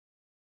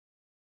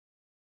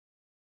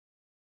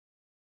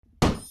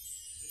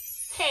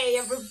Hey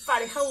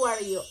everybody, how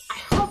are you?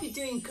 I hope you're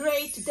doing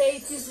great. Today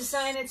this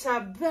design, it's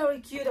a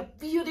very cute, a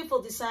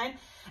beautiful design,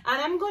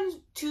 and I'm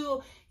going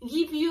to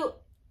give you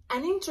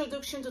an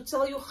introduction to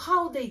tell you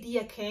how the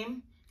idea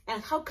came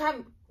and how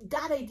come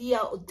that idea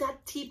or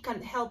that tip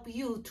can help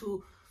you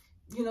to,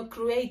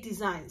 create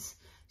designs.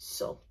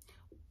 So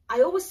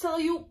I always tell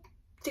you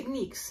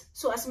techniques.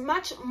 So as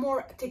much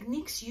more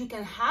techniques you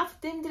can have,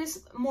 then there's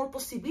more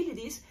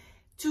possibilities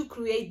to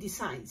create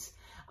designs.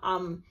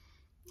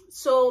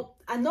 So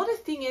another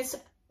thing is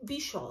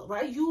visual,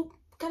 right? You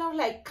kind of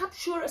like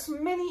capture as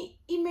many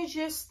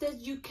images that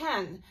you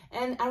can,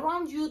 and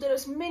around you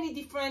there's many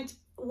different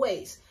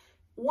ways.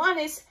 One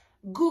is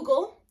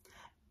Google,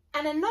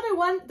 and another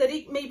one that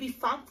it may be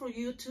fun for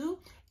you too,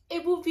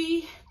 it will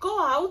be go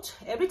out.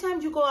 Every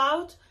time you go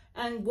out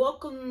and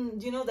walk on,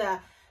 the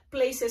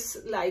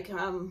places like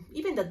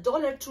even the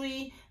Dollar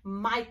Tree,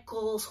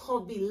 Michael's,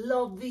 Hobby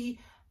Lobby,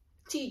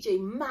 TJ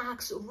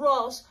Maxx,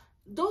 Ross,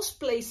 those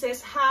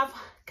places have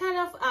kind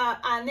of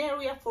an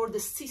area for the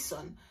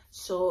season.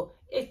 So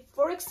if,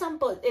 for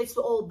example, it's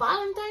all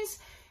Valentine's,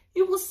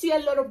 you will see a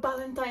lot of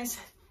Valentine's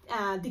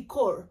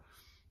decor.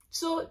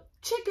 So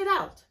check it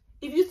out.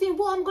 If you think,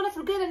 well, I'm gonna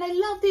forget and I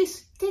love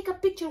this, take a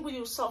picture with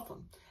your cell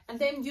phone, and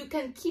then you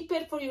can keep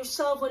it for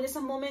yourself when it's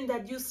a moment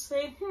that you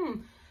say,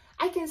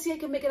 I can see I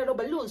can make it out of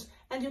balloons,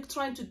 and you're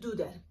trying to do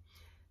that.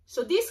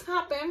 So this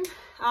happened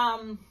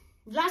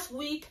last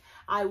week.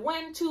 I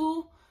went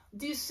to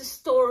this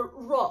store,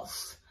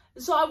 Ross.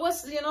 So I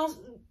was,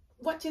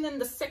 watching in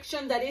the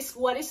section that is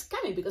what is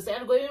coming, because they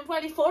are going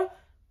ready for,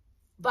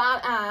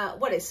 but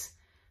what is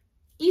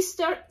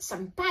Easter,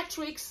 St.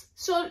 Patrick's.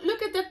 So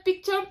look at that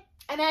picture,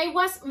 and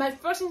my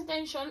first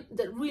intention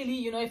that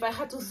really, if I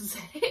had to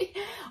say,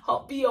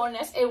 I'll be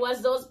honest, it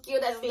was those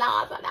cutest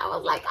sloths, and I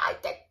was like, I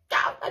think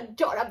how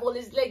adorable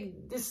is like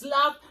the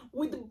sloth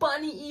with the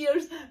bunny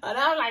ears, and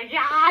I was like,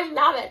 yeah, I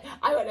love it.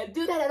 I want to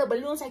do that out of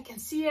balloons. I can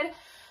see it.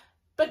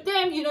 But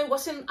then, it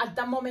wasn't at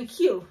that moment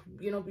here,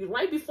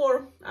 right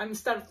before I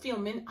started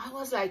filming, I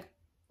was like,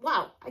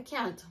 wow, I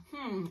can't.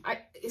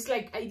 It's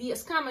like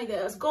ideas come,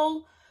 ideas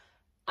go.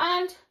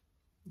 And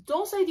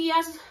those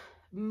ideas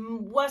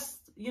was,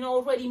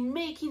 already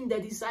making the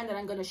design that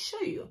I'm going to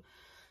show you.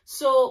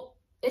 So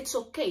it's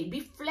okay.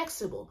 Be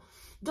flexible.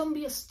 Don't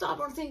be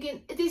stubborn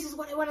thinking, this is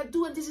what I want to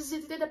do and this is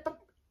it,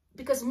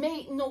 because it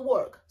may not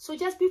work. So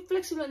just be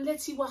flexible and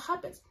let's see what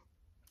happens.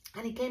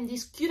 And it came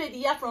this cute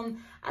idea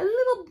from a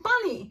little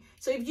bunny.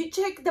 So if you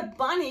check the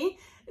bunny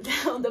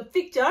on the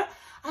picture,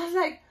 I was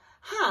like,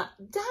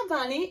 that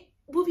bunny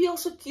would be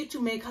also cute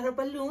to make out of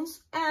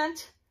balloons. And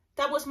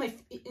that was my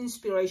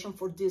inspiration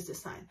for this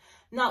design.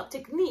 Now,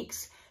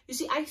 techniques. You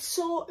see, I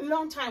saw a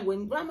long time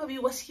when Grandma V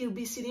was here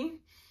visiting,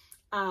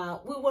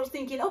 we were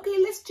thinking, okay,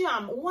 let's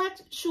jam.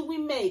 What should we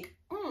make?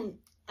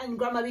 And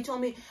Grandma V told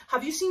me,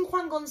 have you seen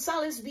Juan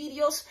Gonzalez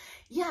videos?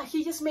 Yeah,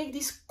 he just made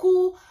this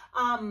cool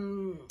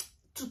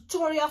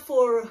tutorial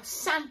for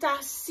Santa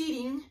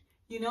sitting,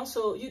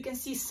 so you can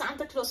see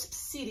Santa Claus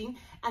sitting,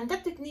 and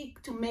that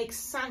technique to make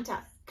Santa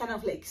kind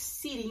of like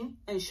sitting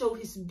and show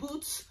his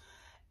boots,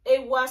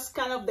 it was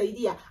kind of the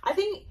idea. I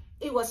think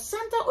it was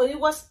Santa or it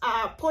was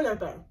a polar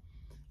bear.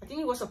 I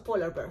think it was a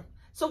polar bear.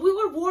 So we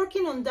were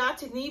working on that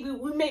technique.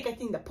 We make, I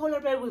think, the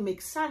polar bear, we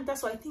make Santa.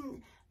 So I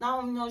think,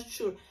 now I'm not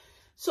sure.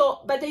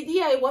 So, but the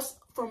idea, it was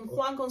from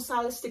Juan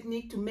Gonzalez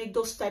technique to make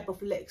those type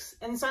of legs.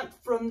 And so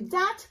from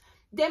that,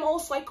 then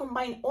also I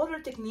combine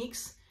other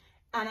techniques,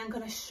 and I'm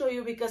going to show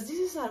you, because this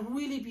is a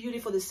really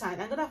beautiful design.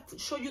 I'm going to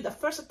show you the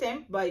first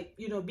attempt by,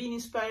 being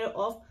inspired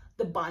of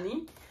the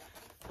bunny.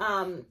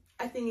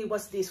 I think it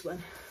was this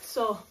one.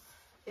 So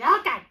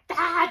look at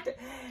that.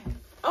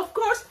 Of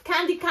course,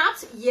 candy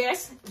caps,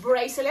 yes,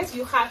 bracelets.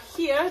 You have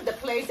here the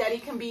place that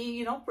it can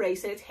be,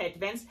 bracelets,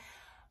 headbands.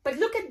 But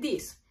look at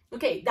this.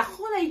 Okay, the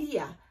whole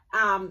idea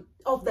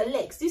of the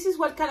legs. This is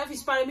what kind of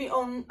inspired me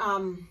on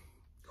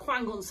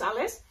Juan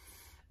Gonzalez.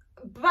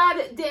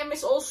 But there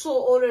is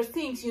also other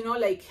things,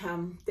 like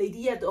the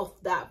idea of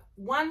the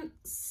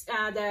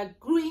the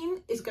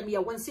green is going to be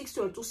a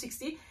 160 or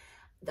 260.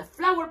 The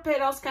flower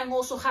petals can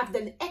also have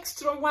the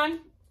extra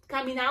one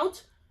coming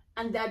out,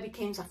 and that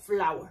becomes a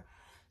flower.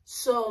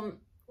 So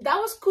that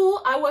was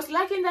cool. I was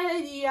liking that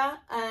idea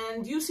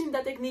and using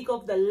the technique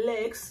of the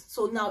legs.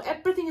 So now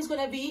everything is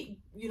going to be,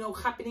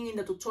 happening in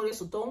the tutorial,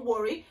 so don't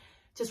worry.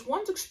 Just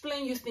want to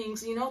explain you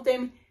things,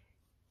 then.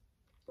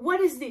 What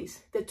is this?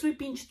 The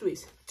 3-pinch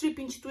twist.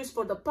 3-pinch twist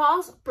for the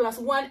paws plus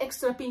 1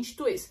 extra pinch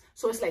twist.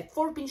 So it's like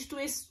 4-pinch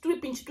twists,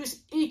 3-pinch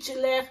twists each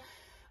leg.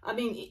 I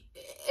mean,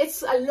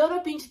 it's a lot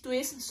of pinch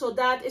twists, so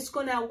that it's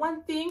gonna,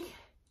 one thing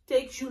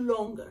takes you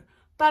longer,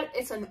 but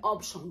it's an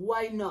option.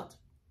 Why not?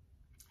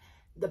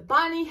 The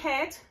bunny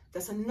head,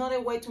 that's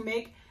another way to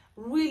make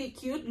really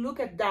cute. Look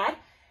at that.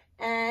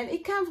 And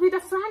it comes with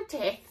a front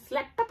teeth,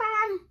 like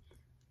pa-pam.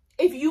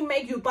 If you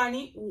make your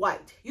bunny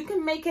white, you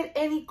can make it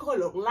any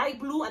color, light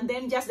blue, and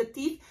then just the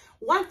teeth.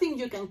 One thing,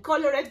 you can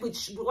color it with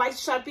white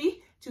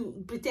Sharpie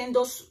to pretend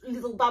those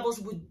little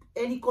bubbles with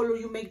any color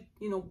you make,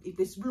 if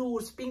it's blue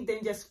or pink,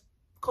 then just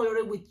color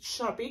it with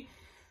Sharpie.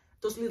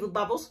 those little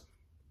bubbles,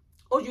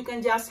 or you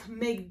can just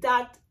make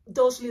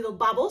those little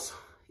bubbles,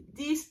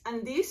 this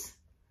and this,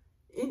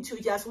 into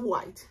just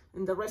white,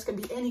 and the rest can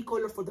be any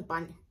color for the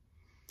bunny.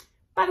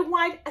 But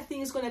white, I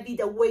think, is going to be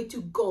the way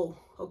to go,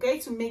 okay,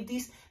 to make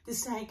this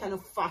design kind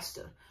of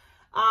faster.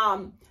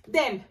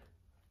 Then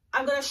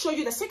I'm going to show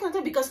you the second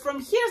time, because from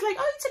here it's like,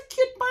 oh, it's a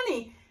cute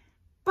bunny.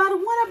 But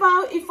what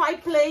about if I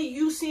play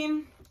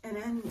using, and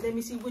then let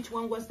me see which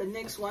one was the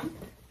next one.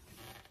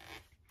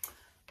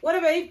 What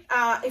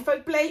about if I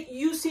play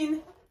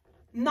using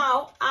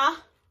now a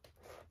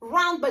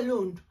round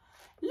balloon?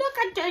 Look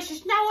at this,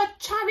 it's now a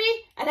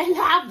chubby, and I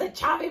love the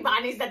chubby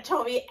bunnies, the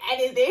chubby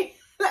anything.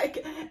 Like,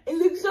 it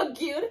looks so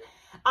cute.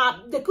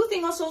 The cool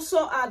thing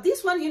also,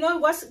 this one, you know,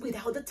 was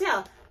without the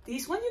tail.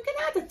 This one, you can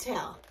add the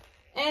tail.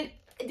 And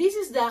this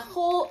is the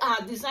whole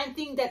design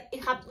thing that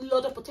it has a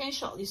lot of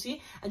potential, you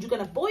see? And you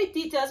can avoid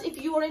details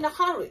if you are in a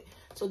hurry.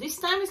 So this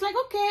time it's like,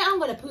 okay, I'm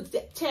going to put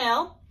the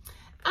tail.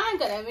 I'm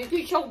going to make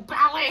it show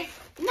belly.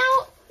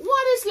 Now,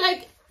 what is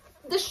like,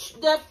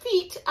 the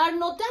feet are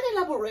not that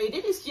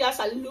elaborated. It's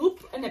just a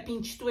loop and a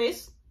pinch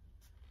twist.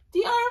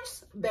 The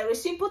arms, very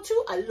simple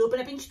too, a loop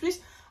and a pinch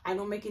twist. I'm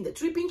not making the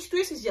 3-pinch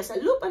twist, it's just a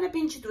loop and a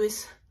pinch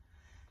twist.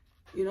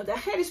 You know, the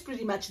head is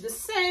pretty much the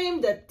same,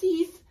 the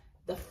teeth,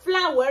 the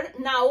flower,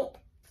 now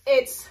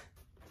it's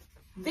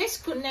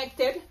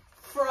disconnected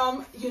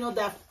from, you know,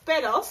 the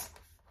petals.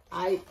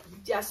 I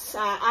just,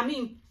 I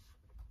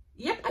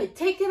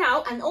take it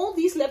out, and all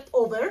these left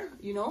over,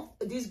 you know,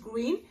 this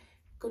green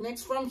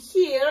connects from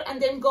here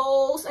and then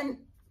goes, and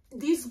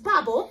this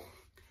bubble,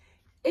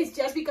 it's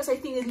just because I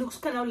think it looks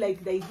kind of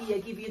like the idea,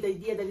 give you the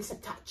idea that it's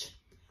attached.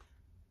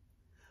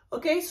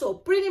 Okay, so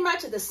pretty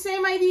much the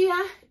same idea,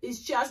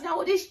 it's just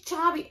now it is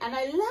chubby, and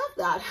I love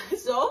that.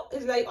 So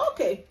it's like,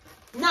 okay,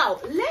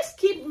 now let's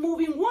keep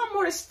moving one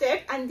more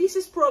step, and this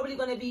is probably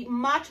going to be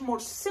much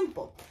more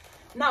simple.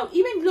 Now,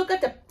 even look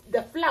at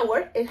the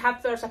flower, it has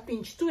first a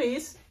pinch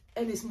twist,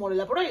 and it's more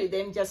elaborated,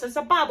 then just as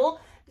a bubble.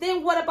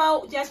 Then what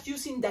about just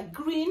using the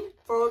green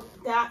for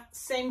that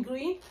same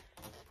green,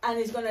 and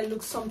it's going to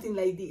look something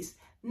like this.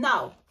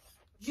 Now,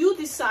 you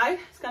decide,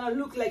 it's going to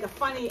look like a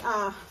funny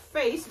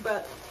face,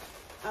 but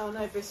I don't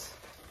know if it's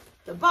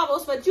the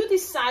bubbles, but you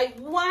decide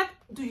what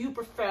do you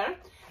prefer.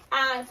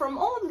 And from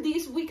all of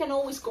these, we can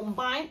always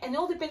combine, and it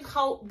all depends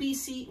how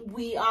busy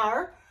we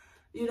are.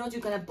 You know,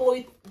 you can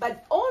avoid,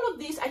 but all of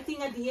this, I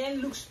think at the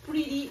end looks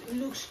pretty,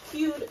 looks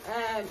cute.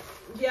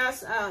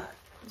 Just,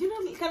 you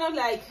know, kind of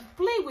like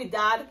play with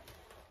that.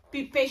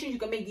 Be patient, you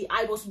can make the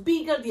eyeballs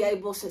bigger, the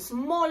eyeballs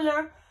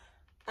smaller.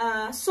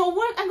 So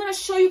I'm going to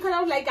show you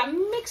kind of like a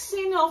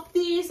mixing of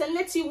these, and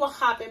let's see what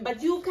happens.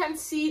 But you can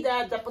see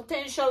that the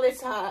potential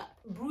is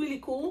really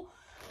cool.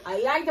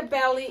 I like the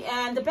belly,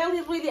 and the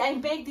belly really, I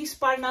make this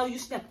part now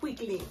using a quick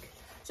link.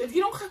 So if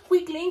you don't have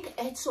quick link,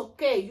 it's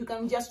okay. You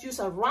can just use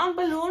a round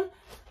balloon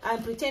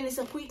and pretend it's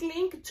a quick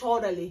link,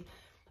 totally.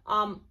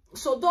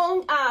 So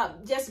don't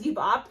just give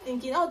up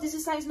thinking, oh, this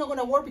design is not going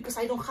to work because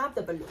I don't have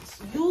the balloons.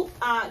 You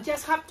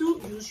just have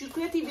to use your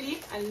creativity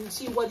and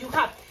see what you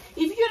have.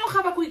 If you don't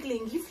have a quick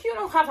link, if you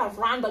don't have a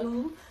round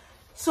balloon,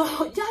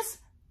 so just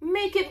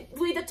make it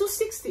with a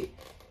 260.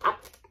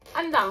 Up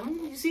and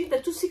down. You see, the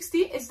 260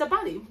 is the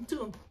body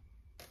too.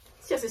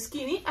 It's just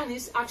skinny, and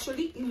it's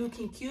actually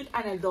looking cute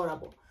and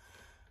adorable.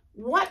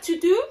 What to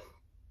do?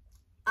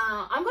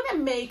 I'm going to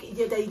make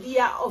the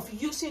idea of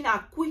using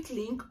a quick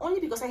link only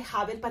because I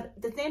have it, but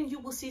the name you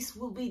will see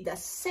will be the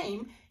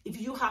same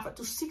if you have a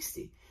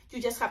 260.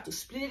 You just have to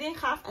split it in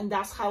half, and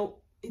that's how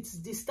it's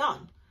this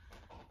done.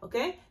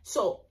 Okay,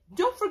 so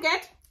don't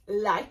forget,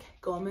 like,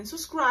 comment,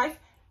 subscribe,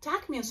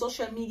 tag me on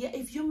social media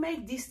if you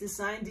make this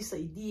design, this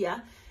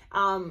idea.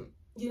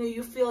 You know,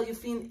 you feel,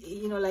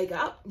 you know, like,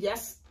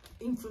 yes,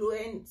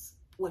 influence,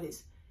 what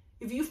is,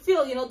 if you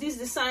feel, you know, this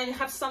design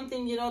has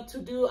something, you know, to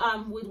do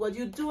with what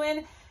you're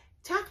doing,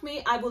 tag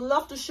me. I would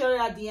love to share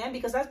it at the end,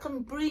 because that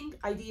can bring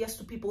ideas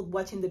to people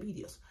watching the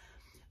videos.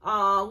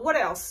 What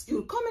else?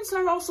 Your comments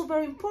are also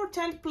very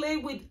important. Play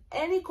with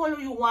any color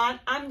you want.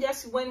 I'm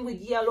just went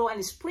with yellow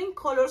and spring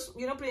colors,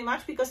 you know, pretty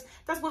much, because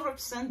that's what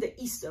represents the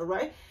Easter,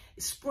 right?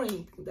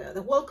 Spring,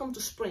 the welcome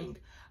to spring.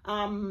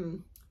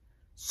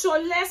 So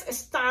let's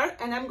start,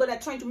 and I'm gonna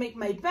try to make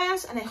my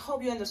best, and I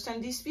hope you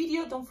understand this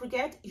video. Don't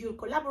forget, your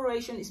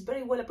collaboration is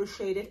very well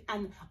appreciated,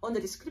 and on the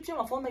description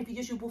of all my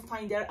videos you will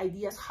find there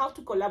ideas how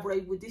to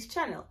collaborate with this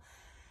channel,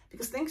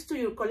 because thanks to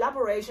your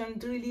collaboration,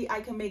 really,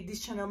 I can make this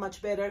channel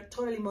much better.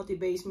 Totally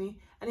motivates me,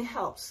 and it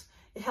helps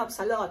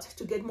a lot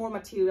to get more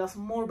materials,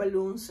 more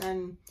balloons,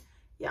 and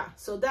yeah,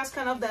 so that's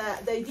kind of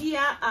the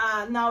idea.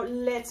 Now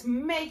let's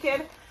make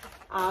it.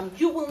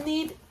 You will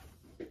need,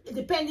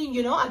 depending,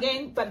 you know,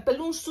 again, but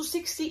balloons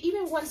 260,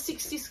 even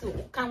 160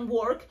 can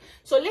work.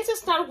 So let's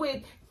start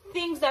with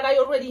things that I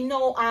already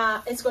know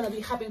it's going to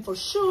be happening for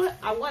sure.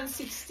 A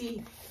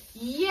 160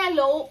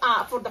 yellow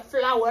for the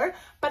flower,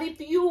 but if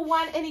you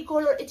want any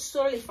color, it's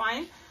totally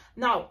fine.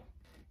 Now,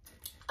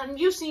 I'm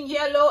using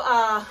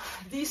yellow.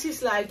 This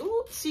is like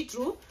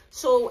see-through.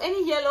 So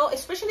any yellow,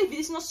 especially if it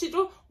is not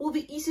see-through, will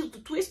be easier to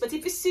twist. But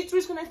if it's see-through,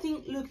 it's gonna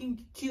think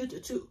looking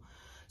cute too.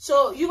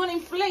 So you're gonna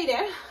inflate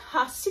it,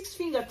 have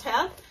 6-finger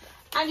tail,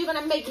 and you're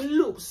gonna make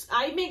loops.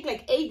 I make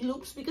like 8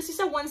 loops because it's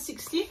a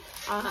 160,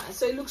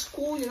 so it looks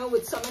cool, you know,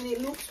 with so many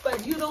loops.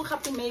 But you don't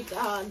have to make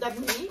that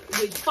many.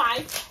 With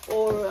 5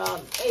 or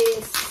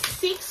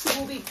 6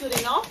 will be good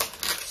enough.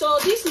 So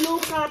these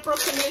loops are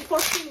approximately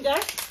 4-finger,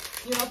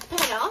 you know,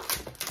 pedal.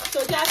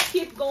 So just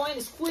keep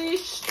going,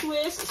 squish,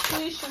 twist,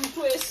 squish and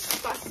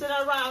twist, pass it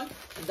around.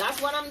 And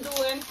that's what I'm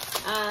doing.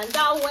 And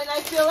now when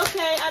I feel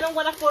okay, I don't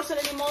want to force it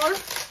anymore,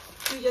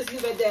 you just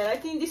leave it there. I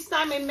think this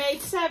time I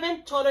made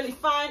 7, totally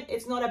fine.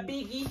 It's not a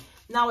biggie.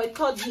 Now I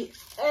cut the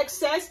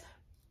excess,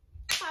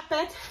 tap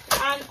it,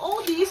 and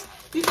all this,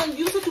 you can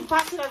use it to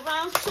pass it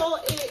around so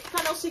it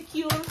kind of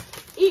secure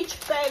each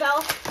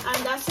pedal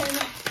and doesn't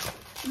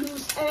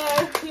lose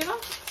air, you know,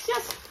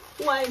 just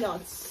why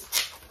not?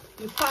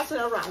 You pass it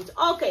around.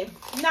 Okay,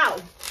 now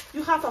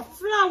you have a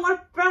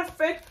flower,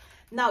 perfect.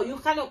 Now you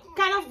kind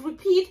of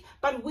repeat,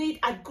 but with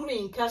a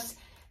green, because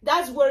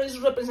that's where it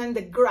represents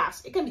the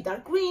grass. It can be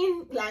dark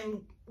green,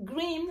 lime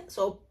green,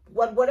 so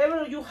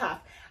whatever you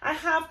have. I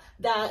have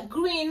the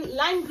green,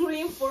 lime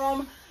green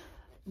from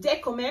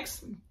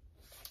Decomex,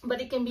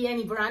 but it can be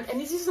any brand, and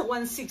this is a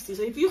 160.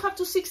 So if you have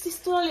 260, it's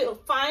totally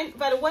fine,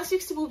 but a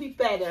 160 will be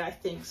better, I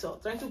think. So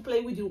try to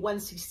play with your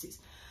 160s.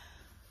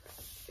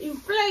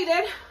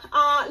 Inflated,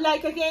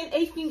 like again,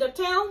 8-finger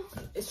tail,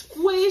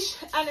 squish,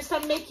 and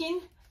start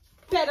making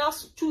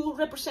petals to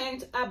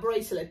represent a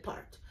bracelet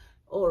part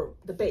or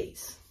the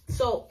base.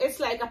 So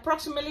it's like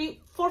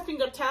approximately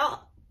 4-finger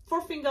tail,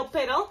 4-finger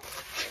petal,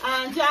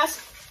 and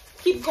just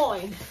keep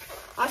going.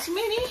 As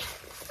many,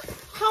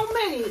 how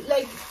many?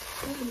 Like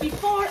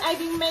before, I've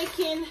been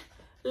making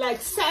like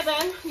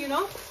 7, you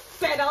know,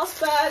 petals,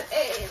 but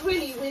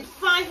really with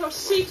 5 or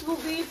 6 will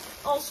be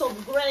also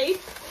great.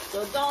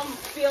 So don't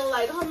feel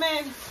like, oh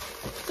man.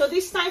 So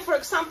this time, for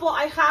example,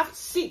 I have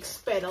 6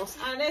 petals,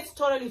 and it's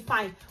totally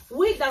fine.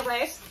 With the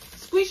rest,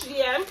 squish the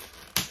air,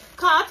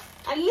 cut,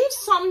 and leave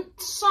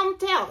some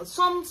tail,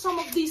 some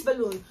of these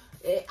balloon.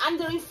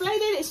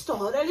 Underinflated is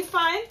totally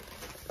fine,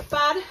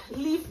 but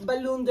leave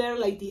balloon there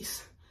like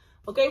this.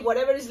 Okay,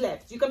 whatever is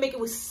left. You can make it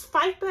with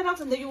 5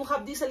 petals, and then you will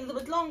have this a little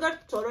bit longer,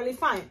 totally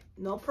fine,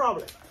 no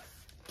problem.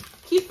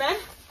 Keep it,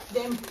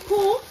 then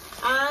pull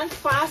and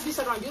pass this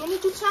around. You don't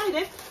need to tie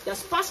it,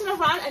 just pass it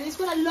around, and it's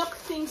gonna lock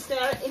things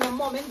there in a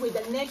moment with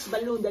the next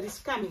balloon that is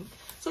coming.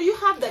 So you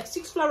have that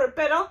 6-flower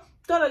petal,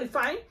 totally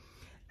fine.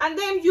 And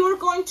then you're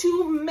going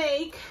to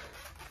make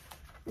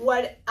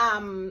what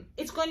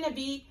it's going to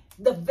be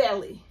the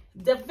belly.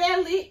 The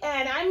belly,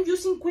 and I'm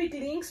using quick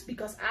links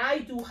because I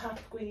do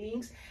have quick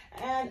links.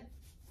 And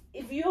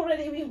if you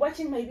already been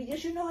watching my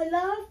videos, you know I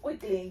love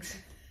quick links.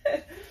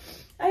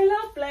 I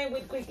love playing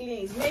with quick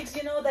links. Makes,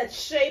 you know, that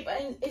shape,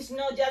 and it's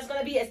not just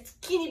gonna be a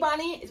skinny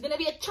bunny, it's gonna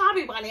be a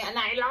chubby bunny, and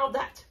I love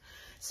that.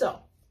 So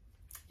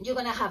you're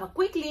gonna have a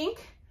quick link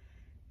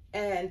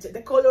and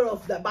the color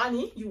of the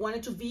bunny you want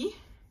it to be.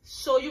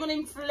 So you're gonna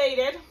inflate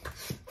it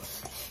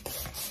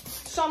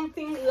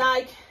something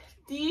like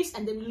this,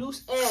 and then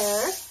lose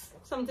air,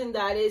 something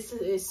that is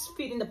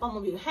fit in the palm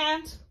of your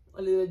hand,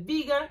 a little bit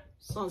bigger.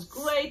 Sounds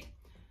great.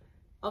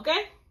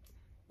 Okay,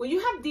 when you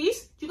have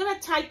this, you're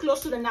gonna tie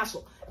close to the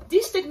nozzle.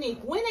 This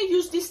technique, when I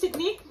use this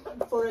technique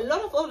for a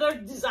lot of other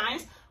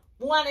designs,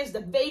 one is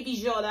the Baby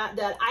Yoda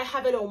that I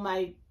have it on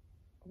my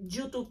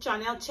YouTube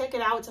channel. Check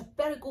it out. It's a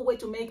very cool way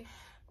to make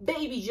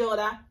Baby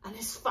Yoda, and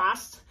it's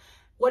fast.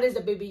 What is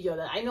the Baby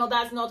Yoda? I know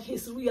that's not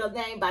his real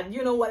name, but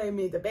you know what I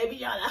mean, the Baby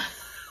Yoda.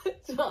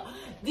 So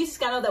this is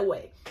kind of the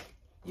way.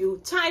 You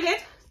tie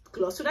it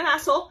close to the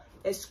nozzle,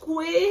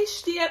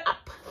 squish the air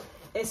up,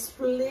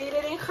 split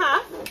it in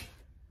half.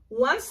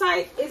 One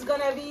side is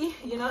gonna be,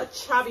 you know,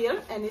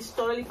 chubbier, and it's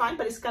totally fine,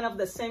 but it's kind of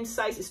the same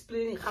size,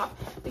 split in half,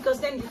 because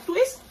then you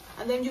twist,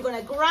 and then you're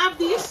gonna grab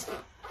this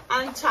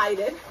and tie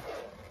it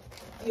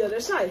the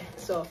other side.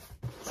 So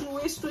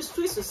twist, twist,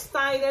 twist, just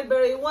tie it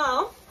very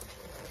well.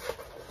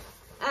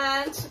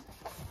 And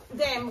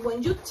then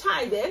when you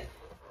tie it,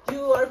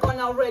 you are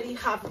gonna already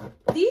have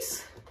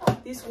this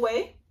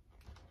way,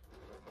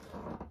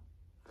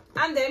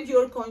 and then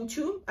you're going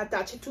to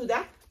attach it to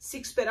the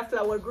 6-petal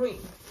flower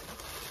green.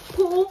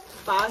 Pull,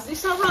 pass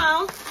this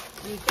around.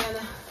 You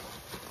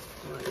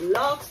can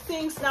lock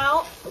things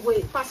now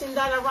with passing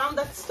that around.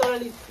 That's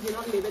totally, you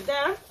know, leave it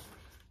there.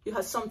 You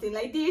have something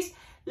like this.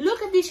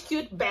 Look at this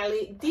cute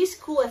belly, this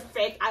cool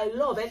effect. I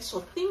love it. So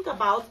think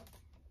about,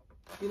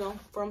 you know,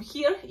 from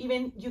here,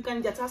 even you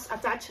can just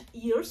attach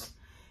ears.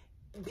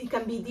 It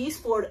can be this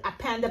for a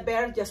panda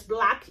bear, just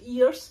black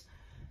ears.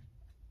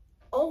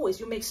 Always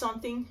you make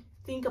something,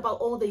 think about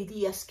all the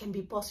ideas can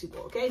be possible,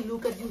 okay?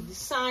 Look at your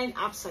design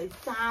upside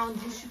down,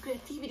 use your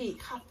creativity,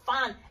 have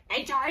fun,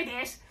 enjoy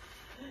this.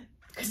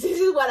 Because this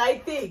is what I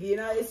think, you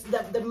know, it's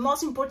the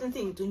most important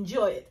thing, to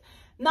enjoy it.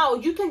 Now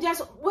you can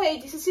just,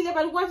 wait, Cecilia,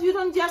 but what you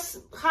don't just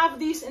have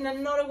this in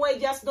another way,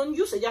 just don't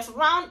use it, just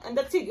round and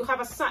that's it. You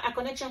have a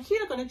connection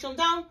here, a connection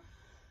down.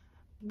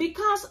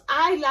 Because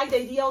I like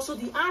the idea also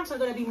the arms are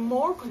gonna be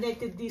more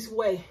connected this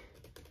way,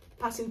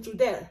 passing through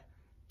there.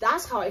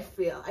 That's how I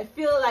feel. I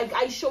feel like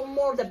I show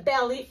more the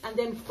belly and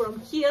then from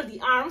here the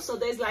arms, so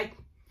there's like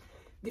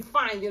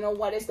defined, you know,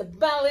 what is the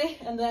belly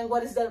and then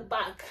what is the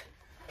back.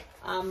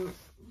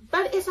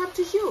 But it's up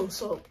to you,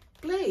 so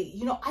play.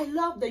 You know, I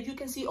love that you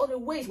can see other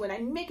ways when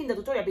I'm making the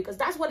tutorial, because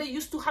that's what it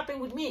used to happen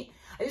with me.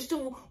 I used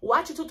to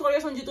watch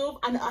tutorials on YouTube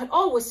and I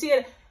always see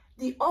it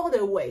the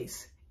other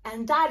ways.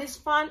 And that is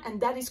fun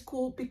and that is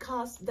cool,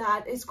 because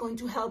that is going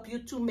to help you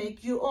to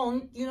make your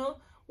own, you know,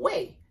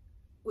 way,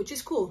 which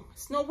is cool.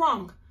 It's no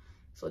wrong.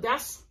 So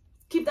just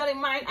keep that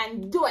in mind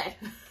and do it.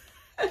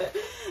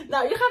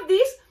 Now you have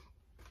this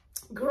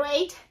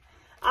great,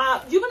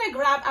 you're gonna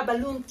grab a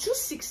balloon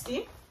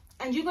 260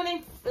 and you're gonna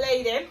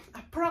inflate it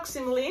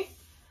approximately,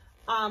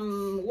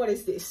 what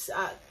is this,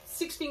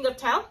 6-finger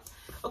tail.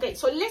 Okay,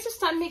 so let's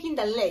start making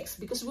the legs,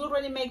 because we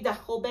already made the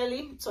whole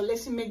belly, so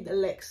let's make the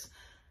legs.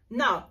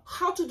 Now,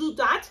 how to do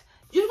that?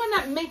 You're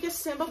gonna make it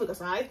simple,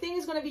 because I think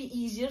it's gonna be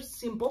easier,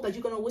 simple, but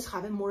you can always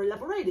have it more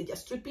elaborated.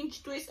 Just 3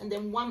 pinch twists and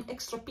then 1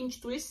 extra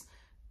pinch twist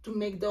to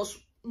make those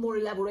more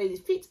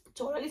elaborated feet.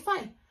 Totally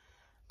fine.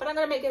 But I'm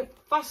gonna make it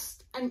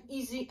fast and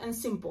easy and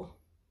simple.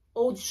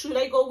 Or should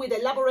I go with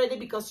elaborated,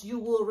 because you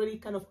will already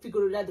kind of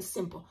figure it out as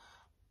simple?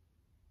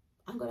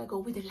 I'm gonna go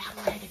with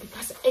elaborated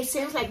because it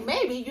seems like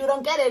maybe you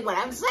don't get it what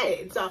I'm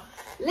saying. So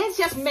let's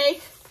just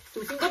make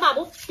 2-finger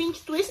bubble,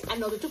 pinch twist,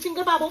 another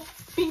 2-finger bubble,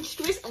 pinch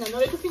twist, and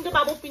another 2-finger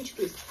bubble, pinch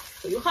twist.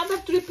 So you have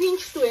that 3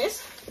 pinch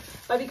twists,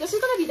 but because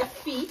it's gonna be the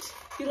feet,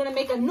 you're gonna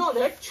make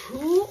another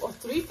 2 or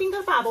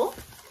 3-finger bubble,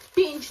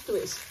 pinch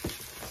twist.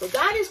 So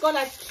that is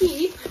gonna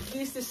keep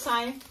this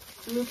design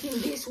looking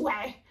this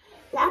way.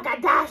 Look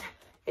at that.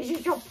 It's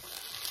just so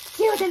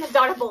cute and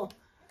adorable.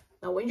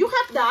 Now when you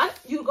have that,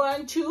 you're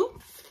going to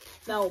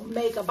now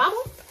make a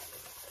bubble,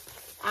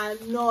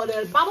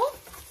 another bubble.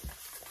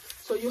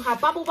 So you have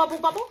bubble, bubble,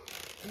 bubble.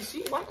 You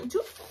see, 1 and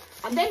 2.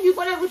 And then you're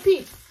gonna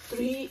repeat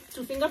 3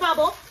 2-finger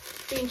bubble,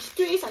 pinch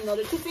twist,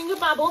 another 2-finger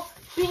bubble,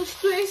 pinch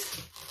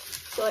twist.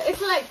 So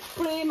it's like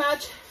pretty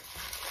much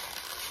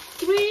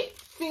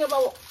 3-finger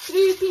bubble,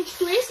 3 pinch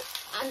twist,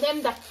 and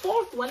then the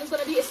 4th one is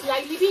gonna be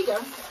slightly bigger.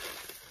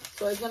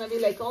 So it's gonna be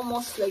like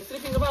almost like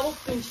 3-finger bubble,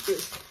 pinch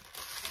twist.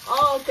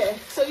 Okay,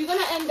 so you're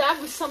gonna end up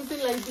with something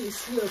like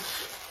this. Look.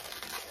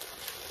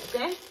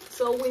 Okay,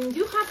 so when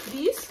you have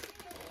this,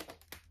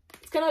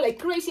 it's kind of like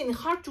crazy and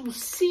hard to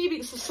see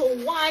because it's so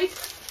wide.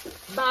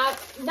 But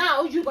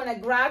now you're gonna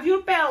grab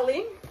your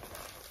belly,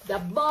 the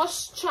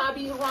boss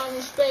chubby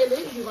roundish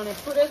belly. You're gonna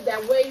put it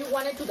the way you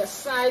want it, to the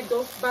side,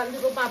 those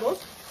little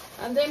bubbles,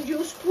 and then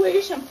you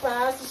squish and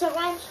pass this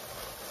around.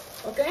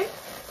 Okay,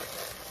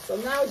 so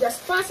now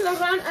just pass it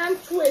around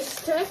and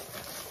twist it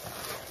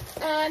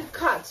and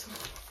cut.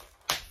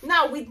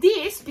 Now with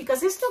this,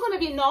 because it's not gonna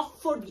be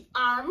enough for the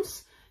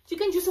arms, you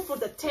can use it for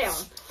the tail,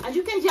 and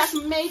you can just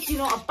make, you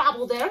know, a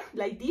bubble there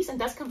like this, and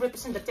that can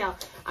represent the tail.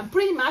 And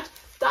pretty much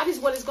that is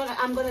what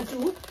I'm gonna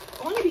do,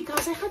 only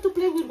because I had to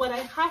play with what I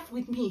have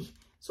with me.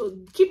 So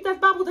keep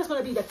that bubble, that's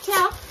gonna be the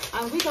tail,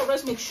 and with the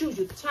rest make sure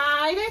you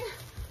tie it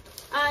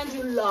and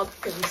you lock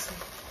things.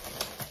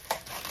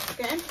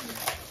 Okay,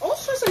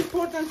 also it's an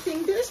important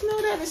thing, there is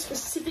not a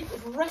specific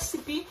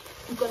recipe.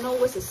 You can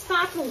always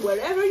start from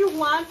wherever you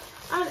want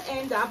and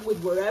end up with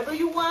wherever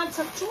you want.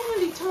 So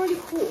totally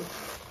cool.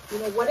 You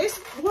know, what is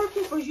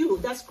working for you,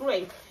 that's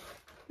great.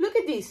 Look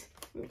at this,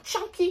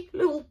 chunky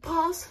little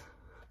paws.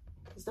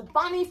 It's the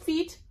bunny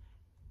feet.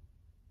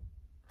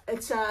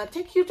 It's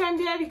take your time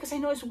there, because I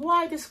know it's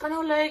wide, it's kind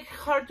of like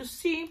hard to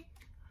see.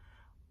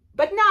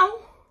 But now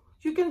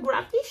you can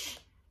grab this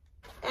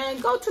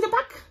and go to the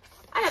back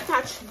and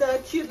attach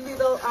the cute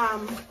little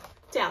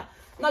tail.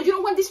 Now you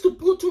don't want this to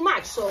pull too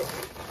much, so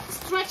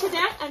stretch it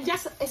there and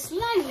just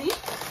slightly,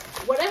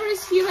 whatever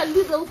is here, a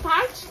little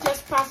part,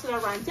 just pass it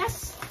around,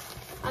 just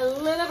a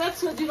little bit,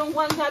 so you don't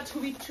want that to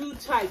be too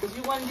tight, because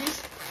you want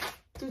this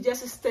to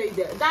just stay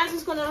there. That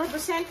is going to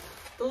represent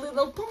the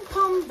little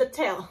pom-pom, the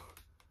tail.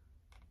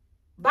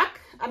 Back,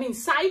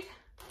 side,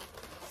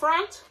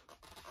 front,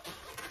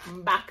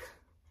 back.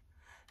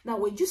 Now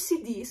when you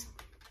see this,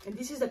 and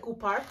this is the cool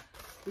part,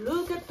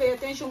 look at, pay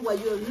attention while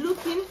you're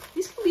looking.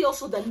 This can be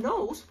also the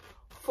nose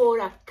for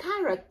a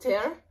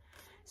character.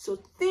 So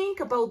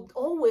think about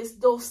always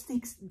those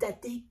things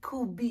that they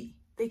could be.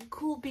 They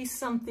could be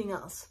something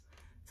else.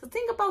 So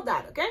think about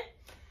that, okay?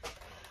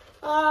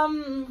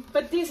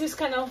 But this is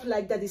kind of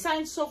like the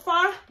design so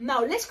far.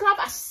 Now let's grab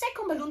a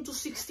second balloon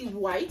 260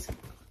 wide.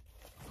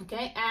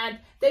 Okay, and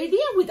the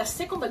idea with the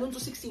second balloon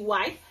 260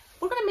 wide,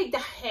 we're gonna make the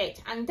head,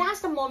 and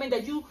that's the moment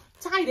that you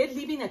tied it,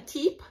 leaving a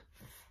tip,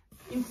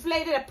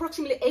 inflated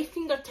approximately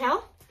 8-finger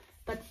tail,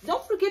 but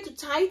don't forget to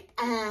tie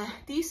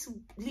this,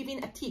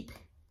 leaving a tip,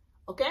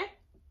 okay?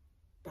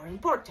 Very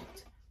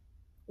important.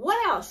 What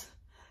else?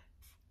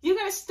 You're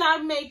gonna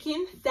start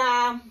making the,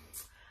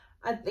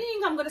 I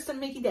think I'm gonna start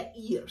making the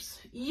ears.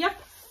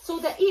 Yep, So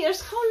the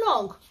ears, how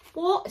long?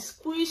 Well,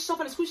 squish,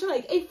 soften, squish,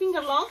 like 8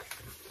 finger long.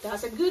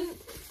 That's a good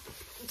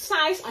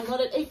size.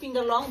 Another 8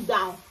 finger long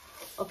down.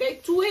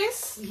 Okay,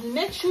 twist.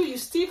 Make sure you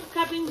still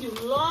cutting your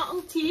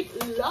long tip,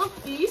 long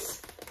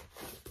piece.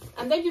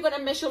 And then you're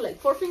gonna measure like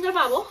 4 finger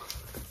bubble.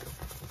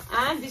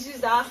 And this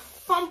is the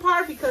fun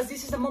part, because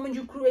this is the moment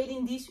you're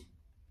creating these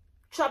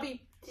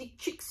chubby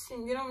cheeks,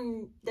 and you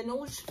know, the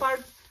nose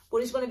part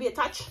where it's gonna be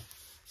attached.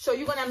 So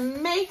you're gonna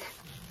make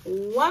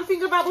 1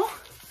 finger bubble,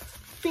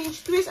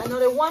 pinch twist,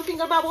 another 1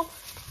 finger bubble,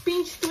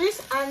 pinch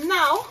twist, and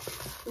now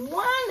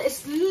one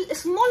is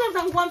smaller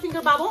than 1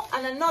 finger bubble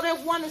and another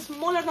one is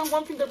smaller than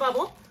 1 finger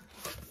bubble,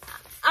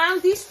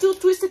 and these two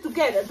twisted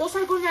together. Those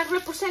are going to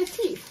represent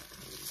teeth.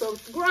 So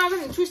grab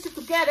it and twist it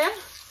together,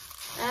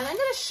 and I'm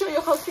going to show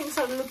you how things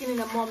are looking in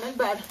a moment,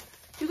 but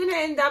you're going to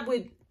end up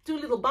with 2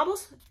 little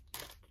bubbles,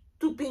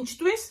 2 pinch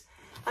twists,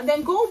 and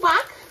then go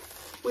back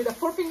with a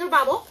 4 finger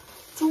bubble,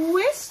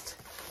 twist.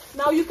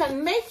 Now you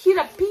can make here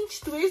a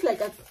pinch twist, like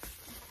a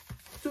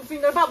 2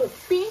 finger bubble,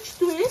 pinch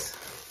twist,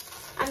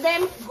 and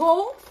then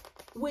go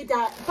with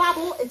a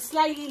bubble. It's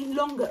slightly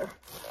longer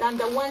than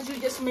the ones you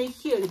just made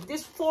here. If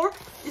this 4,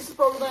 this is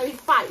probably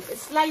 5.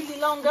 It's slightly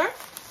longer,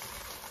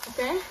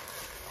 okay?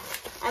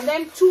 And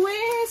then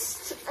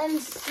twist, and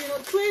you know,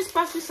 twist,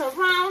 pass this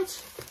around,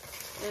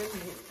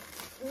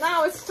 and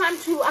now it's time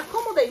to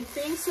accommodate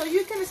things, so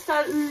you can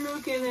start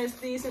looking at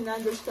this and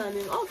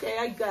understanding, okay,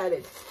 I got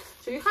it.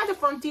 So you have the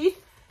front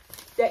teeth,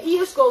 the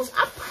ears goes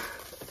up,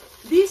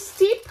 this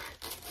tip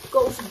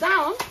goes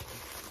down,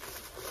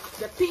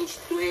 the pinch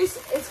twist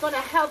is going to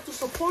help to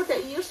support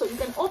the ears, so you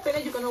can open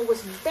it, you can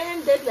always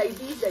bend it like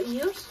this, the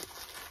ears.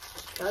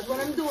 That's what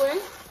I'm doing.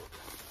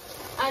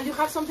 And you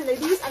have something like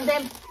this, and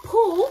then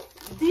pull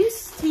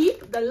this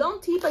tip, the long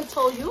tip I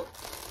told you,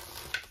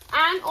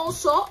 and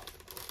also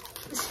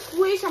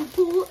squish and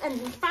pull and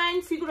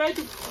find, figure out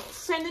to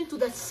send it to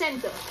the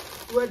center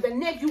where the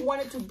neck you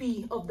want it to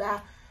be of the,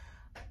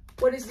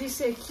 what is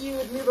this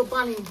cute little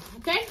bunny,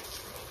 okay?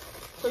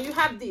 So you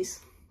have this.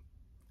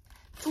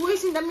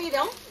 Twist in the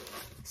middle,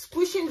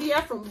 squishing the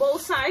air from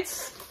both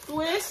sides,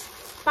 twist,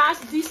 pass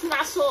this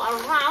lasso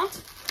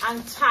around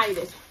and tie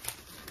it.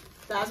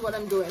 That's what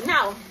I'm doing.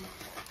 Now,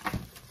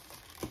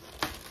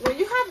 when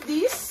you have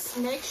this,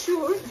 make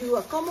sure you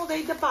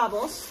accommodate the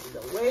bubbles the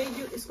way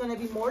it's going to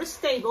be more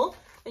stable,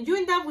 and you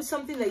end up with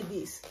something like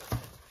this.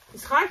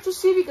 It's hard to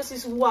see because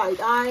it's white.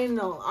 I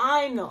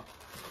know.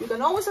 You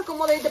can always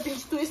accommodate the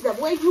pinch twist the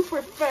way you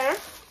prefer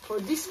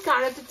for this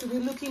character to be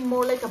looking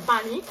more like a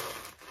bunny.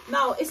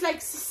 Now, it's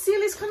like,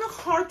 Cecilia, it's kind of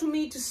hard to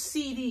me to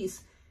see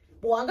this.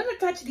 Well, I'm going to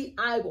touch the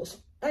eyeballs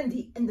and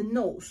the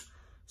nose.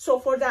 So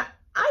for the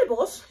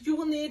eyeballs, you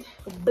will need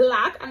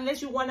black,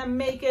 unless you want to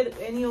make it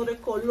any other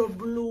color,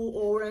 blue,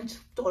 orange,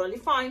 totally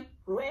fine,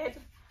 red.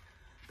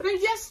 But I'm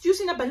just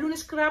using a balloon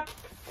scrap,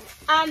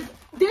 and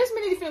there's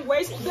many different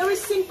ways. Very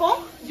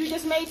simple. You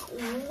just make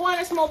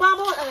one small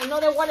bubble and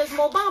another one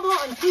small bubble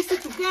and twist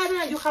it together,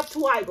 and you have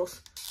 2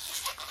 eyeballs.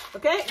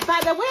 Okay?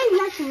 But the way I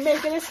like to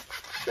make it is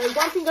like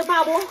 1 finger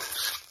bubble,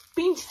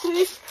 pinch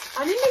twist,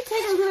 and it may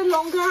take a little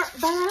longer,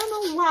 but I don't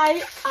know why.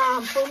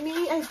 For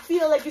me, I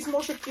feel like it's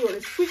more secure.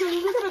 Squeeze a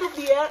little bit of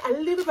the air, a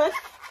little bit,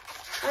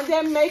 and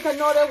then make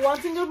another 1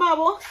 finger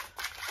bubble,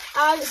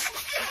 and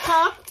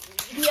cut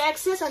the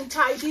excess and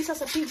tie this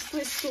as a pinch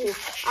twist too.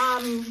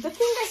 The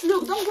thing is,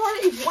 look, don't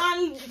worry if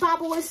one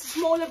bubble is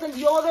smaller than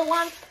the other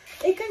one.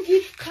 It can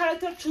give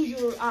character to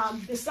your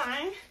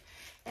design,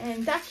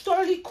 and that's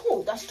totally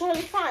cool. That's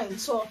totally fine.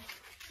 So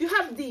you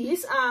have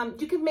these.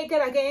 You can make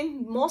it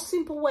again most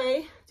simple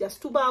way,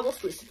 just 2 bubbles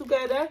twisted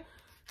together.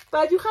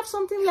 But you have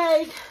something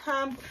like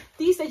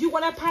this, that you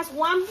want to pass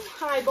one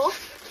eyeball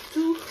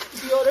to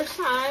the other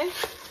side,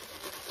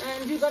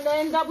 and you're gonna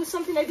end up with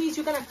something like this.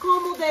 You can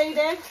accommodate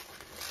it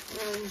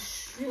and,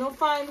 you know,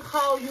 find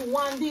how you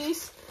want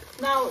this.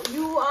 Now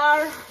you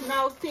are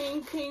now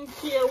thinking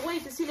here,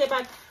 wait, Cecilia,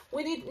 but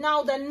we need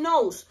now the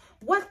nose.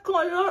 What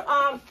color?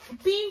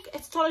 Pink,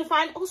 it's totally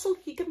fine. Also,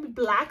 it can be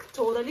black,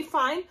 totally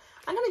fine.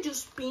 I'm gonna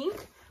use pink,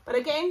 but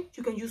again,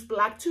 you can use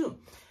black too.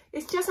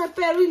 It's just a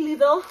very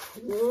little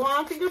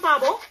 1 finger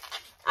bubble,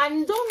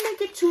 and don't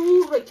make it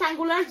too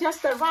rectangular,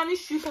 just a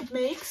roundish you can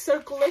make,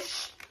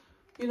 circlish,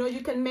 you know,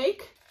 you can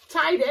make,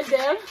 tie it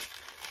there.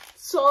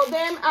 So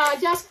then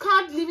just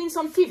cut, leaving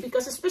some tip,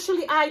 because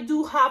especially I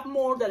do have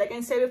more that I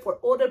can save it for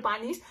other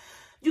bunnies.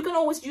 You can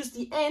always use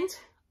the end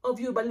of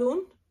your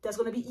balloon. That's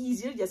going to be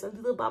easier, just a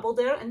little bubble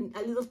there and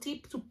a little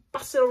tip to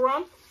pass it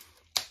around.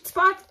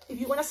 But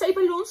if you want to save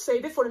balloons,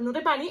 save it for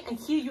another bunny. And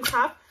here you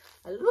have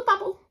a little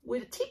bubble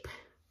with a tip.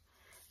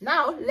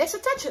 Now let's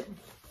attach it.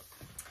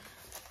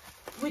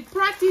 With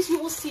practice, you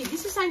will see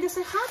this design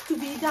doesn't have to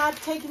be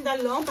taking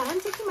that long, but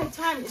I'm taking my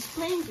time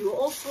explaining to you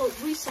also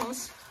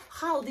reasons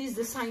how this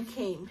design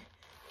came.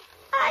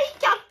 I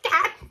got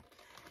that.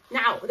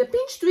 Now, the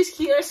pinch twist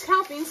here is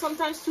helping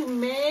sometimes to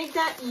make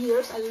the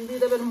ears a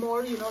little bit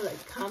more, you know,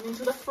 like coming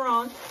to the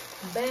front,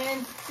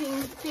 bend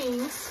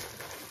things.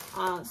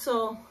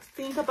 So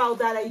think about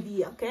that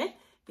idea, okay?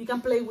 You can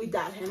play with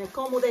that and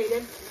accommodate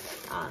it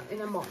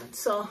in a moment.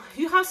 So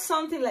you have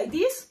something like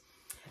this,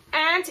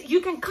 and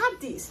you can cut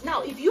this.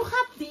 Now, if you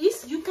have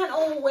this, you can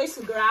always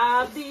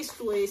grab this,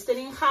 twist it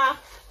in half,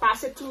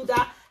 pass it to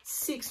the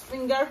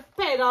 6-finger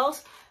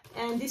petals,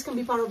 and this can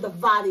be part of the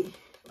body.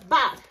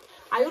 But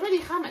I already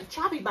have my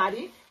chubby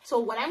body, so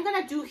what I'm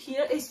gonna do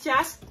here is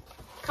just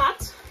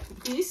cut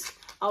this,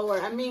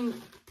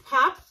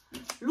 pop,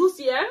 loose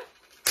the air,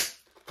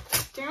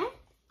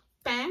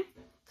 bang,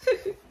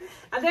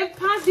 and then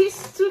pass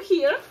this to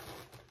here,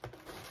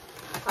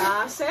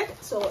 pass it,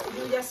 so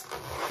you just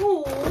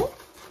pull,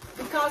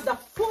 because the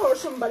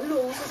force on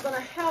balloons is gonna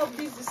help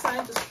this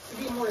design to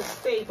be more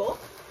stable.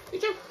 You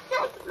just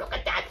look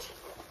at that.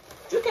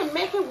 You can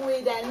make it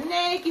with a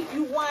neck if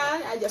you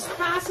want. I just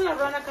pass it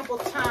around a couple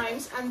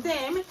times, and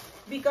then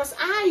because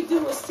I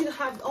do still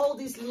have all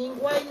this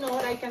link, why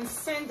not? I can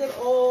send it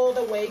all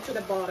the way to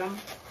the bottom.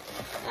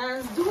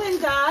 And doing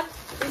that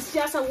is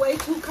just a way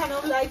to kind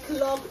of like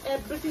lock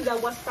everything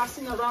that was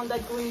passing around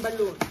that green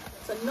balloon.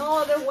 It's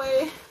another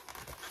way,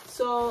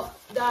 so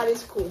that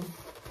is cool.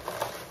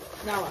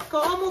 Now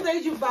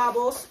accommodate your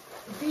bubbles.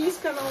 These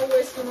can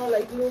always,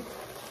 like look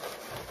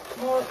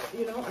more,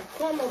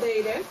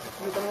 accommodated.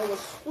 You can always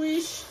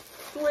squish,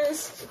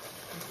 twist,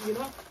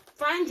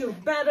 find your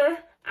better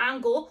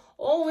angle.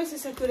 Always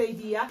is a good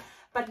idea.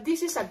 But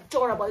this is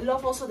adorable. I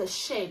love also the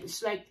shape.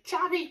 It's like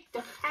chubby,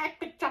 the head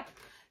picked up.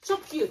 So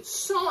cute,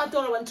 so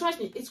adorable. And trust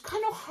me, it's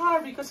kind of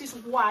hard because it's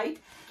white.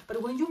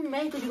 But when you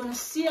make it, you're gonna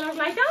see it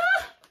like you're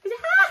gonna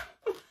love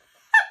it.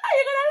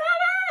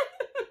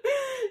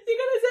 You're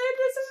gonna say,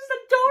 this is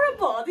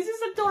adorable. This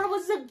is adorable.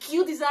 This is a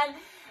cute design.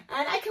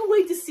 And I can't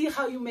wait to see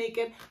how you make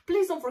it.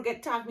 Please don't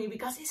forget, tag me,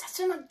 because it's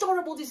such an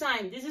adorable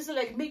design. This is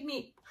like, make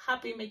me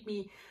happy, make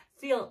me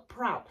feel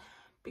proud.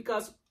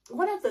 Because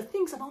one of the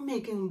things about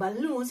making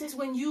balloons is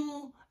when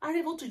you are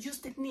able to use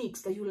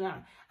techniques that you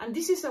learn. And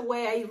this is a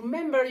way I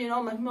remember,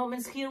 my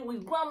moments here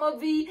with Grandma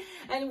V,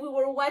 and we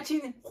were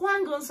watching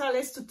Juan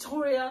Gonzalez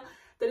tutorial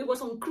that it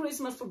was on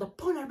Christmas for the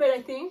polar bear,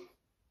 I think.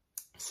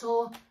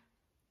 So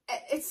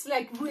it's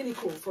like really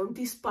cool for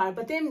this part.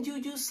 But then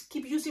you just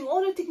keep using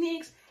all the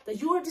techniques that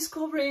you are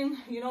discovering,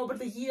 over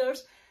the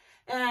years,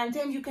 and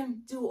then you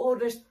can do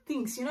other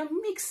things,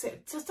 mix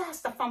it. So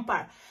that's the fun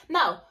part.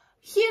 Now,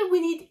 here we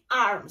need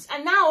arms,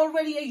 and now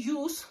already I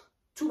use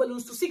 2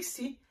 balloons to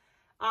 60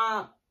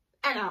 and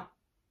a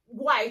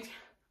white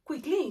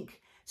quick link.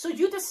 So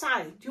you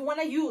decide, do you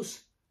want to use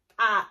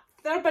a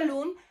 3rd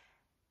balloon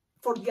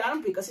for the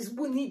arm, because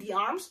we need the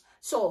arms.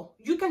 So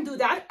you can do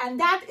that, and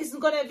that is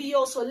gonna be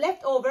also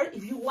left over.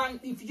 If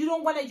you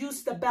don't want to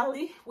use the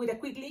belly with a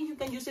quick link, you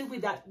can use it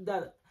with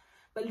the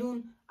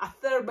balloon, a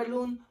 3rd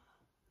balloon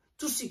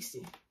to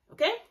 60.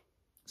 Okay,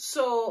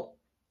 so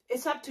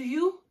it's up to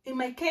you. In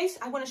my case,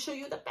 I want to show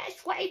you the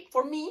best way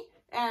for me,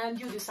 and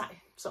you decide.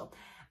 So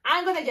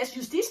I'm gonna just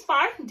use this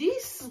part,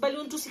 this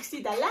balloon to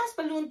 60, the last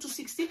balloon to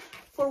 60,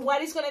 for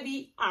what is gonna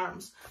be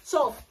arms.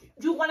 So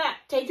you wanna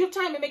take your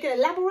time and make it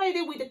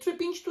elaborated with a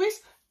 3-pinch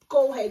twist.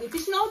 Go ahead. If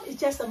it's not,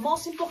 it's just the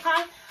most simple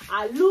kind,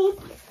 a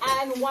loop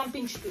and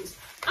 1-pinch twist.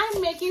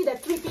 I'm making the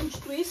 3-pinch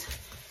twist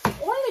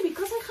only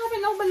because I have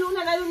enough balloon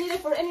and I don't need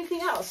it for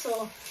anything else.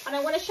 So, and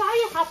I want to show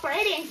you how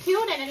pretty and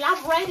cute and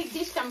elaborated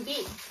this can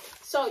be.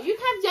 So you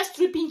have just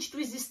 3-pinch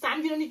twist this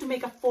time. You don't need to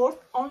make a 4th,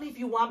 only if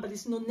you want, but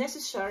it's not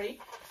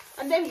necessary.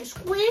 And then you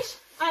squish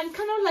and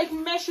kind of like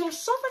measure.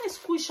 Soft and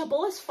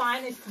squishable is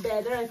fine. It's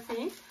better, I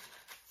think.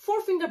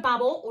 4-finger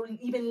bubble, or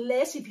even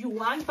less if you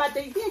want. But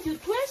the idea, you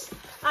twist,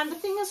 and the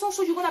thing is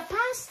also you're gonna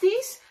pass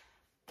this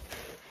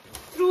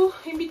through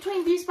in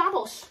between these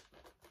bubbles.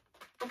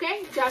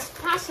 Okay, just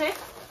pass it.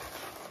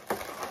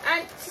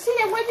 And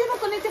Cecilia, why you not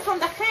connect it from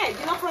the head?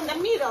 From the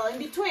middle, in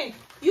between.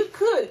 You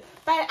could,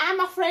 but I'm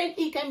afraid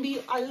it can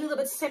be a little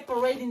bit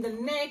separating the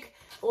neck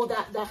or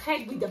the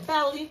head with the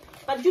belly.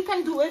 But you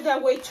can do it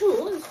that way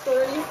too. It's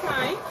totally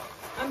fine.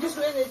 I'm just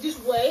doing it this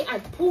way. I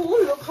pull.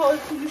 Look how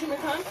I use my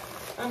hand.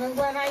 And then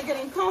when I get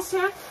in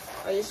closer,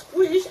 I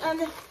squish,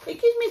 and it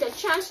gives me the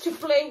chance to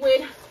play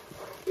with,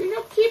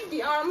 keep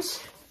the arms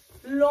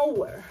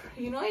lower,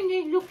 and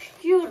they look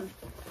cute.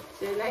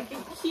 So like it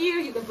here,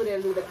 you can put it a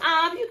little bit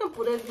up, you can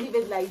put it a little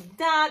bit like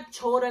that,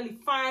 totally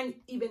fine,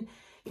 even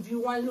if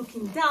you want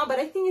looking down, but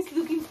I think it's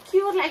looking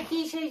cute like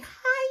this. Say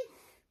hi.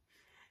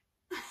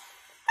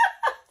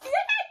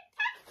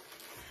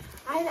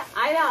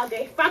 I know,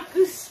 okay,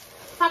 focus.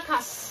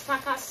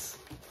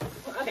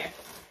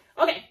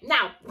 Okay,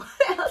 now, what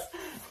else?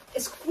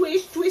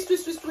 Squish, twist,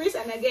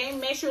 and again,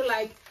 measure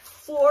like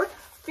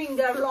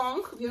 4-finger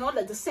long,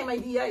 like the same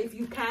idea if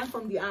you can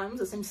from the arms,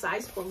 the same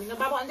size, 4-finger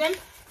bubble, and then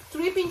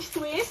 3-pinch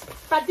twist,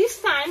 but this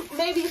time,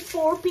 maybe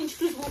 4-pinch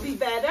twist will be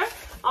better,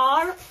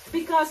 or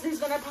because this is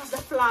gonna pass the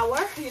flower,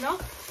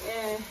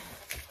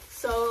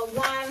 so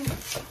one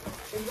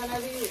is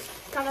gonna be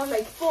kind of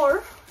like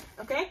 4,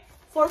 okay?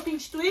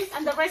 4-pinch twist,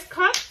 and the rest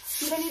cut.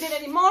 You don't need it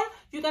anymore.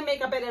 You can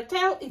make a better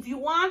tail if you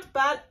want,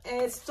 but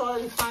it's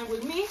totally fine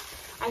with me.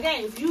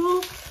 Again, if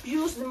you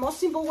use the most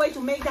simple way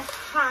to make the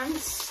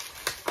hands,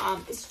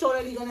 it's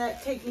totally gonna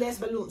take less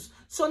balloons.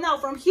 So now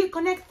from here,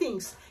 connect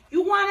things.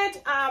 You want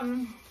it,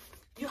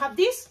 you have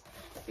this,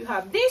 you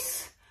have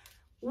this.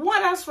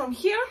 What else from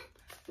here?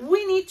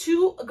 We need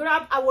to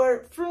grab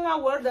our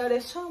flower that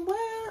is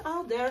somewhere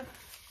out there.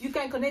 You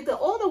can connect it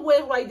all the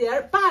way right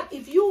there, but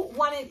if you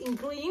want it in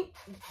green,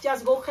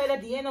 just go ahead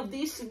at the end of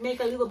this, make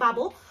a little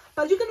bubble.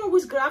 But you can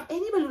always grab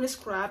any balloon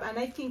scrap, and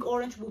I think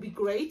orange will be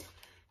great.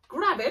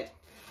 Grab it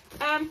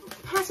and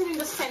pass it in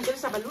the center.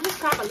 It's a balloon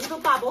scrap, a little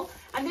bubble,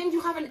 and then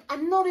you have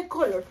another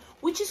color,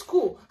 which is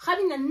cool.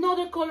 Having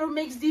another color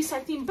makes this, I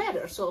think,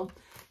 better. So,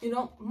 you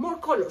know, more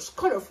colors,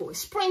 colorful,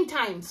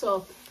 springtime.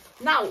 So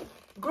now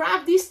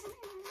grab this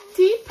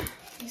tip,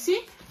 you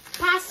see,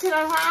 pass it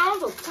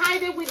around or tie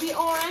it with the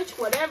orange,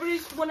 whatever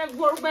is gonna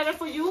work better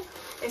for you.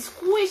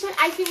 Squeeze it.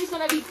 I think it's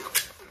gonna be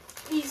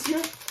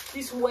easier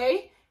this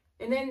way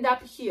and end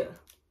up here.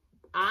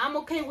 I'm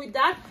okay with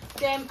that.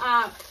 Then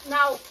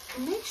now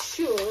make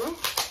sure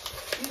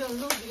you don't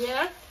lose the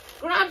air.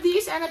 Grab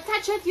this and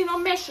attach it, you know,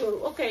 measure.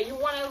 Okay, you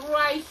want it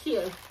right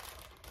here.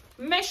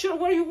 Measure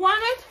where you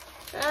want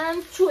it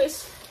and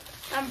twist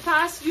and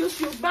pass. Use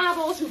your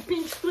bubbles, your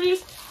pinch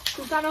twist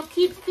to kind of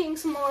keep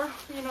things more,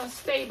 you know,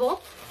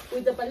 stable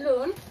with the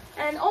balloon.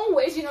 And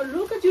always, you know,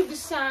 look at your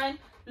design,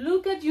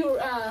 look at your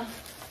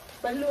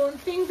balloon,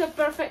 think the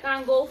perfect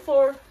angle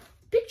for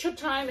picture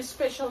time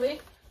especially,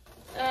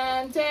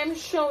 and then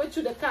show it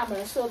to the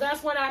camera. So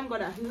that's what I'm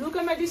gonna look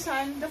at my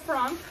design in the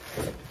front,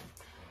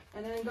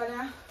 and then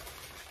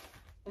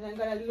I'm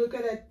gonna look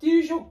at it.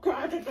 This is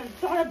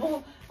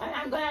adorable, and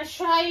I'm gonna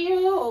show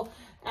you.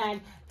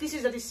 And this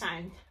is the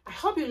design. I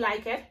hope you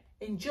like it,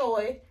 enjoy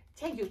it,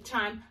 take your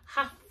time,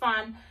 have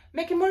fun,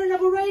 make it more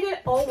elaborated.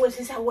 Always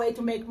is a way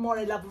to make more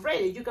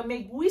elaborated. You can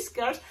make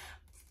whiskers,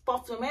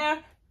 pop some air,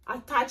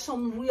 attach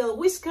some real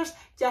whiskers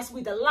just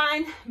with a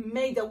line,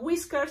 make the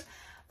whiskers.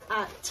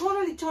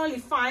 Totally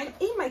fine.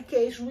 In my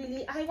case,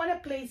 really, I want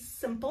to play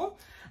simple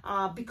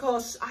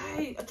because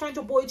I'm trying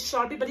to avoid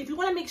Sharpie. But if you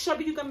want to make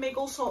Sharpie, you can make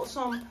also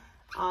some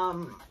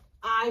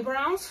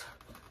eyebrows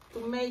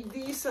to make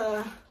this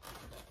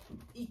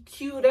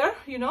cuter,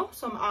 you know,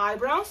 some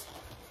eyebrows.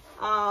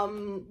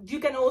 You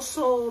can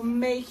also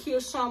make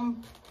here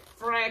some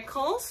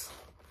freckles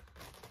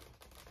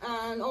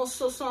and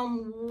also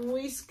some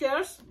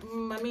whiskers.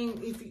 I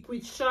mean, if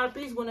with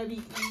Sharpie, it's gonna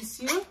be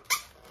easier.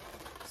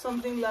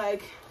 Something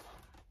like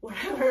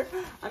whatever.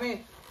 I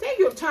mean, take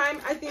your time.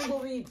 I think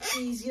will be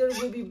easier,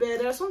 will be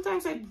better.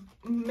 Sometimes I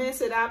mess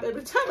it up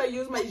every time I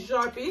use my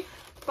Sharpie,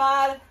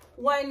 but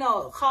why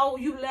not? How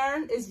you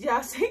learn is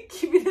just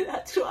giving it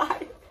a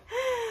try.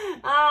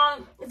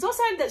 It's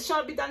also that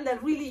Sharpie done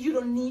that really you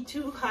don't need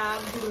to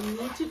have, you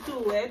don't need to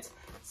do it.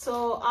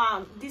 So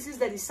this is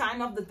the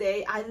design of the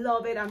day. I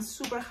love it. I'm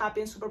super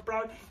happy and super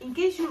proud. In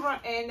case you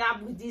end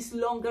up with this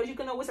longer, you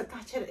can always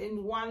attach it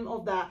in one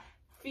of the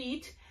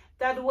feet.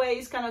 That way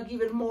it's kind of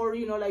give it more,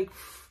 you know, like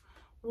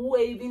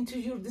wave into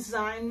your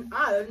design.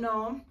 I don't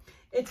know.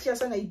 It's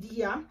just an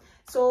idea.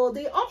 So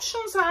the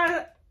options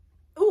are,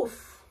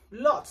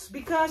 lots,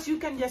 because you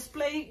can just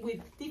play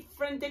with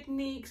different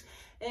techniques.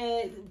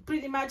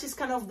 Pretty much it's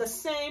kind of the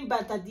same,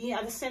 but at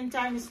the same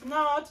time it's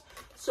not.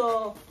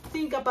 So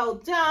think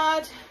about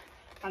that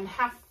and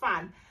have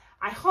fun.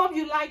 I hope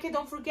you like it.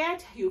 Don't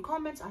forget, your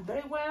comments are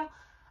very well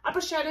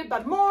appreciated,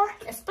 but more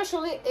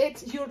especially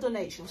it's your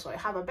donation. So I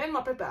have a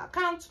Venmo PayPal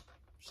account,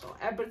 so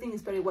everything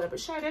is very well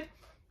appreciated.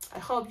 I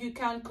hope you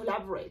can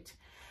collaborate.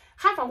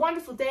 Have a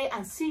wonderful day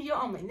and see you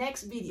on my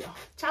next video.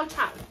 Ciao,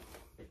 ciao.